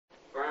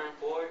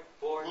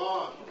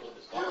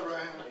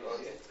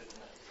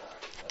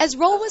As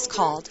roll was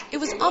called, it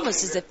was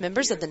almost as if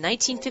members of the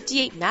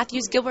 1958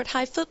 Matthews Gilbert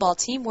High football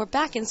team were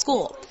back in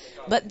school.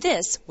 But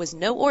this was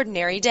no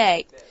ordinary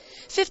day.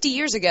 50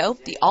 years ago,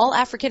 the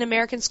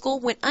all-African-American school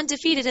went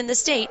undefeated in the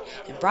state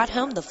and brought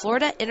home the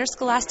Florida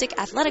Interscholastic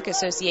Athletic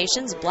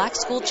Association's Black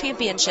School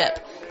Championship.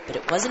 But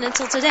it wasn't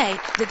until today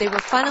that they were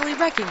finally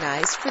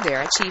recognized for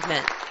their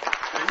achievement.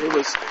 It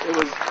was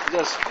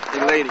just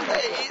elating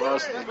for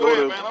us to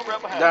go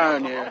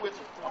down there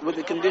with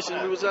the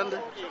conditions we was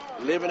under,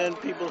 living in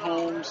people's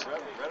homes,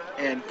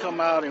 and come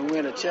out and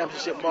win a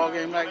championship ball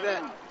game like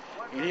that.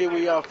 And here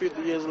we are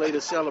 50 years later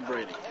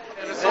celebrating.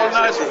 It's so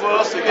nice for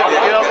us to get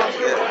together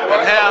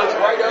and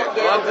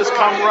have this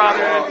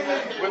camaraderie.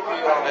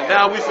 And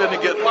now we finna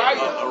get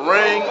a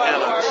ring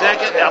and a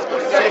jacket after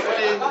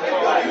 51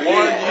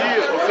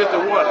 years, or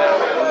 51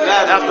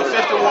 now. After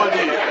 51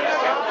 years.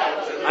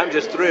 I'm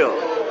just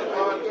thrilled.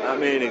 I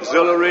mean,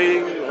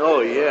 exhilarating. Oh,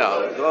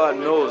 yeah. God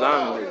knows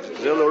I'm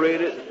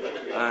exhilarated.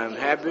 I'm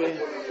happy.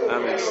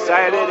 I'm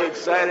excited.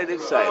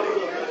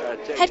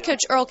 Head coach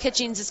Earl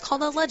Kitchings is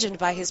called a legend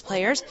by his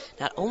players,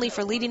 not only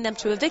for leading them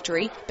to a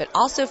victory, but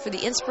also for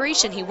the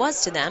inspiration he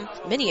was to them,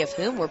 many of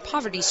whom were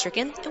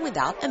poverty-stricken and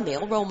without a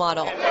male role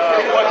model. What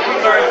we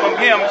learned from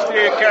him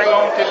still carry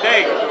on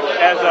today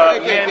as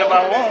men of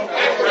our own,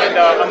 and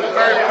I'm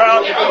very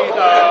proud to be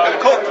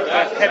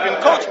have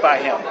been coached by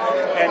him.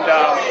 And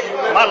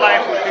my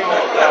life would be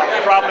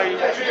probably a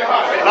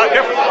lot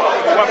different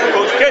from what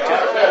Coach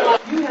Kitchings.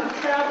 You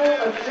have traveled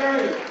a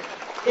journey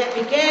that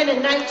began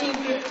in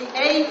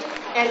 1958,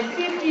 and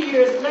 50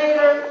 years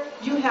later,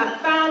 you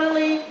have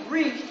finally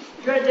reached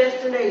your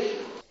destination.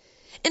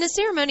 In a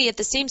ceremony at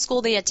the same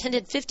school they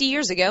attended 50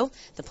 years ago,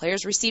 the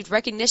players received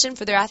recognition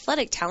for their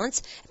athletic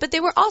talents, but they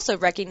were also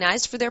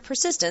recognized for their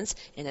persistence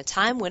in a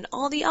time when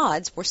all the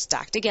odds were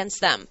stacked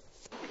against them.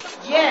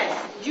 Yes,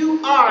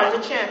 you are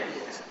the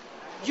champions.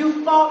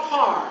 You fought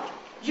hard.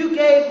 You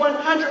gave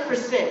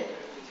 100%.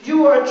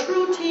 You are a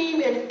true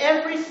team in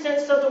every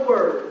sense of the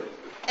word.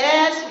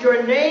 As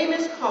your name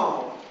is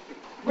called,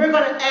 we're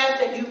going to ask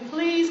that you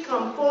please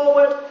come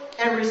forward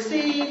and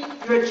receive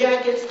your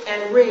jackets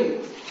and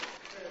rings.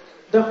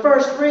 The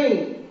first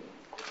ring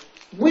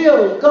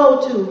will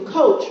go to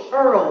Coach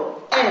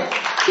Earl S.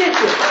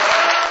 Kitchings.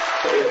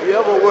 If you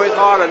ever work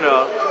hard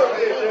enough,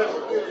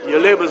 your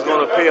labor's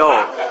going to pay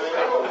off.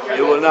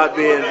 It will not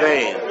be in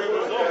vain.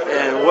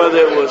 And whether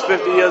it was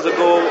 50 years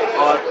ago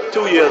or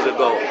 2 years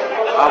ago,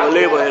 our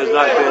labor has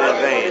not been in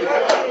vain.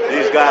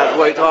 These guys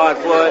worked hard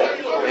for it,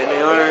 and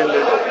they earned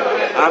it.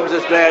 I'm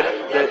just glad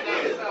that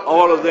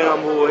all of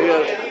them who are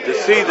here to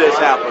see this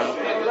happen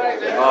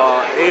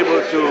are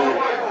able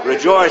to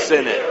rejoice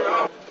in it.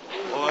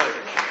 Boy,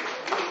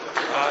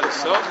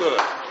 it's so good.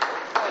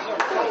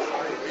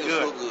 It's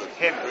so good.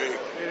 Heavy.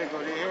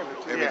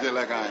 Heavy just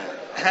like I am.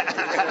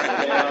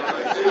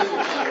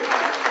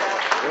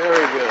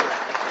 Very good.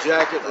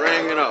 Jacket,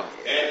 ring, and all.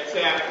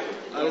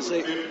 I would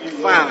say,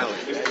 finally.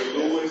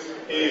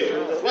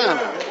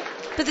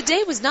 But the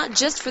day was not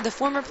just for the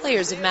former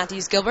players of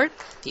Matthews Gilbert.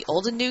 The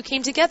old and new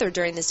came together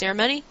during the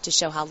ceremony to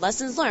show how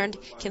lessons learned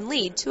can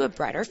lead to a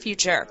brighter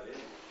future.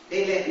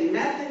 They let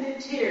nothing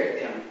deter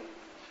them.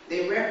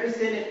 They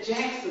represented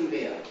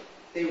Jacksonville.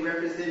 They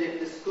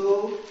represented the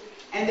school,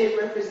 and they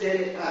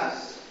represented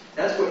us.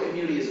 That's what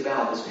community is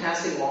about, is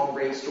passing along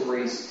great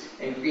stories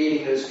and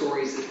creating those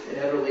stories that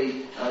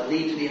inevitably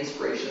lead to the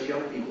inspiration of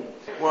young people.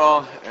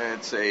 Well,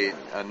 it's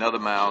another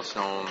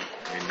milestone,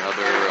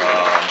 another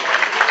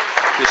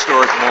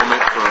historic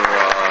moment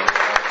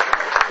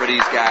for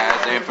these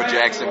guys and for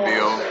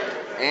Jacksonville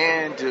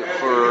and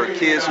for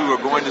kids who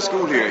are going to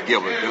school here at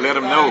Gilbert, to let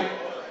them know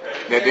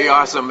that they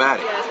are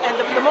somebody.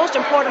 And the most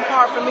important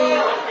part for me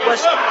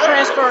was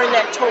transferring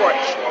that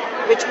torch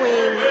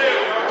between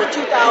the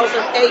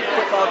 2008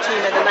 football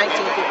team and the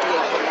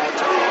 1958 football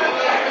team.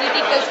 You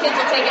think those kids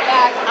will take it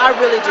back? I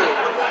really do.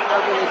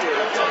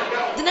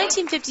 The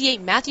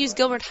 1958 Matthews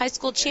Gilbert High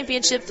School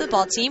Championship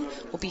football team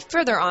will be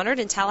further honored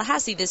in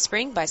Tallahassee this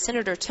spring by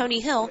Senator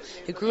Tony Hill,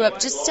 who grew up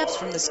just steps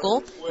from the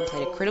school and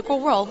played a critical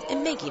role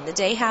in making the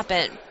day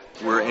happen.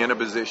 We're in a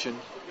position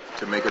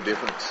to make a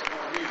difference.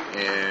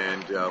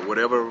 And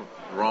whatever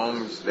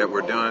wrongs that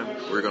were done,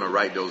 we're going to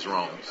right those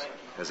wrongs.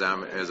 As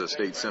a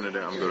state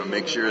senator, I'm going to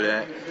make sure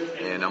that,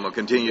 and I'm going to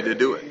continue to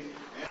do it.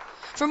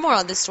 For more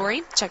on this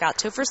story, check out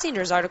Topher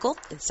Sanders' article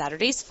in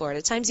Saturday's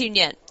Florida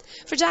Times-Union.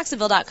 For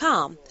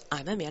Jacksonville.com,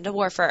 I'm Amanda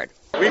Warford.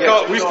 We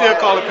still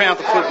call it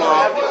Panther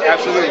football.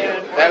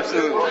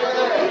 Absolutely.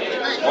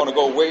 Want to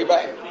go way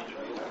back?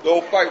 The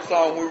old fight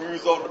song when we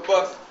was on the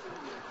bus.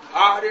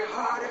 Hardy,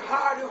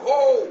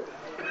 ho!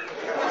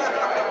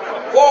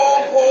 Ho!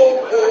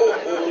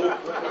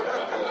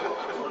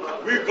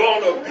 We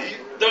gonna beat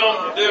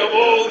them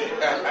devils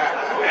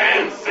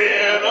and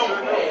send them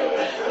home.